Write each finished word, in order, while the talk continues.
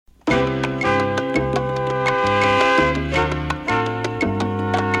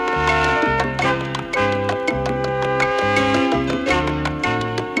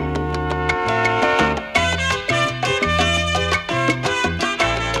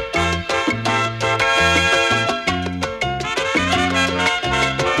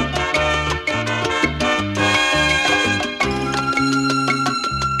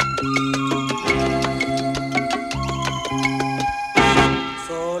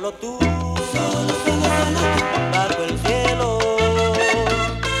Solo tú, bajo el cielo,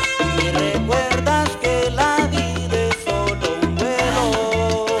 y recuerdas que la vida es solo un vuelo.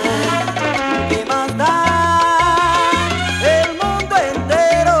 ¿Qué más da el mundo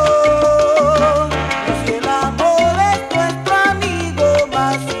entero si el amor es nuestro amigo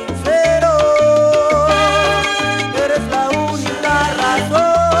más sincero? Eres la única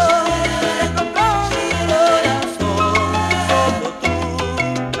razón que compró mi corazón. Solo tú.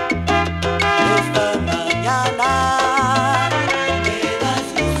 Esta mañana me das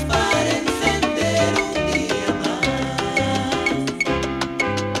luz para encender un día más.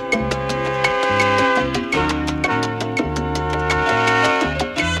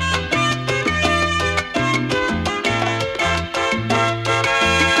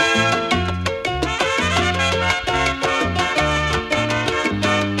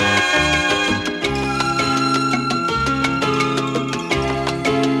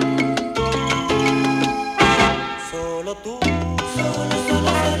 Solo tú,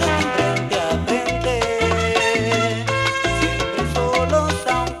 frente a frente, siempre solos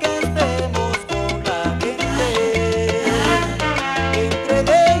aunque estemos con la gente. Entre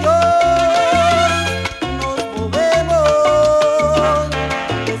ellos nos movemos,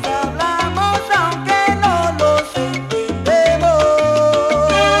 les hablamos aunque no los entendemos,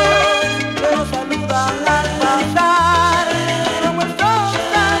 pero saludan al pasar como el sol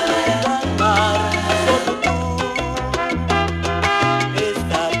saluda al mar. Solo tú.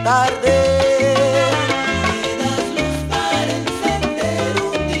 Esta tarde me das luz para encender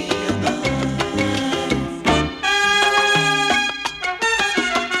un día más.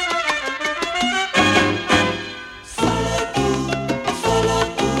 Solo tú, solo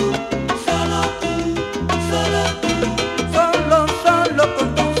tú, solo tú, solo tú. Solo con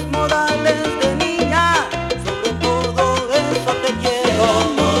tus modales de niña, sobre todo eso te quiero.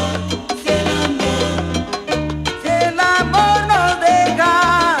 Si el amor nos deja,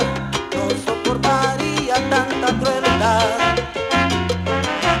 no soportaría tanta crueldad.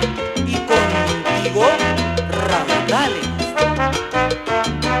 Y contigo, raudales.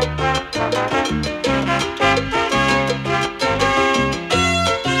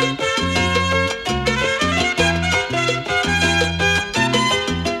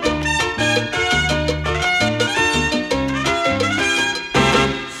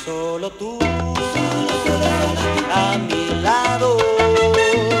 Solo tú, a mi